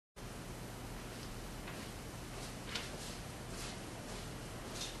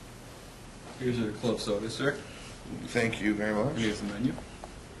Here's your club soda, sir. Thank you very much. Here's the menu.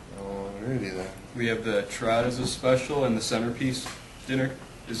 Alrighty then. We have the trout as a special, and the centerpiece dinner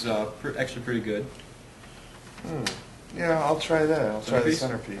is actually pretty good. Yeah, I'll try that. I'll try the Centerpiece?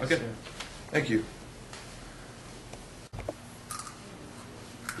 centerpiece. Okay. Yeah. Thank you.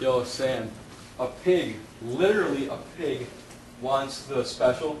 Yo, Sam, a pig, literally a pig, wants the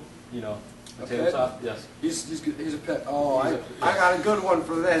special, you know, the tabletop. Yes. He's a pet. Oh, He's I got a good one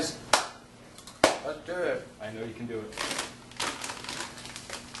for this. Let's do it. I know you can do it.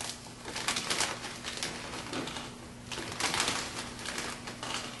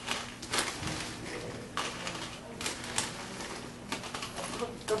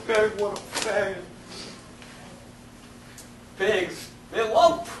 The pig, what a pig. Pigs, they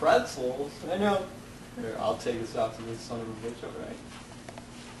love pretzels. I know. Here, I'll take this out to this son of a bitch, alright?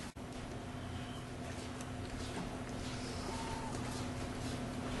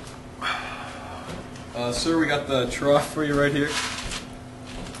 Sir, we got the trough for you right here.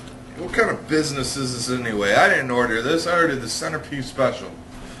 What kind of business is this anyway? I didn't order this. I ordered the centerpiece special.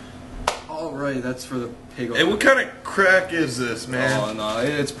 Oh, right, that's for the pig over Hey, what kind of crack is this, man? Oh, no,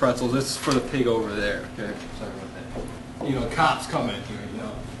 it's pretzels. This is for the pig over there, okay? Sorry about that. You know, cops come in here, you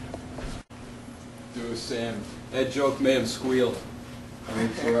know. Dude, Sam, that joke made him squeal.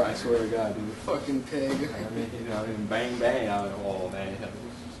 I swear to God, dude. Fucking pig. I mean, bang, bang. Oh, man.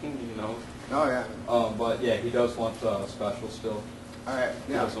 You know. Oh, yeah. But, yeah, he does want the special still. Alright,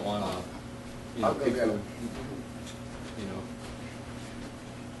 He yeah. doesn't want, you know, I'll go pig get food. it. You know.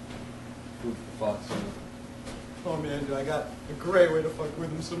 Food for fucks, you know. Oh man, dude, I got a great way to fuck with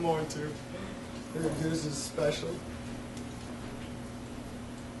him some more too. Here, dude, this is special.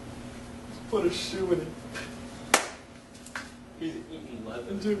 Just put a shoe in it. He's eating leather.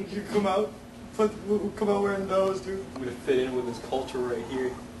 And dude, you come out, come out wearing those, dude. I'm gonna fit in with his culture right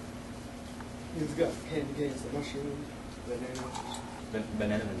here. He's got candy canes, the mushroom, banana.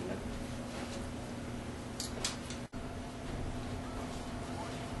 Banana.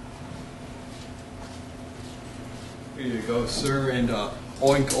 Here you go, sir, and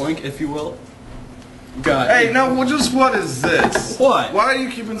oink oink, if you will. Got Hey, now, just what is this? What? Why are you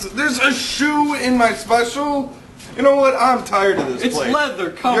keeping... There's a shoe in my special? You know what? I'm tired of this It's place.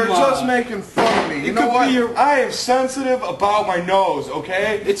 leather, come You're on. just making fun of me. You It know could what? be your- I am sensitive about my nose,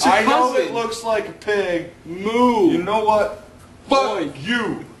 okay? It's your I know cousin. it looks like a pig. Moo. You know what? Fuck Oink.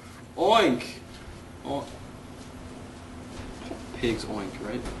 you. Oink. Pigs oink,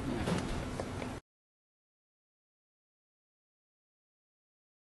 right? Yeah.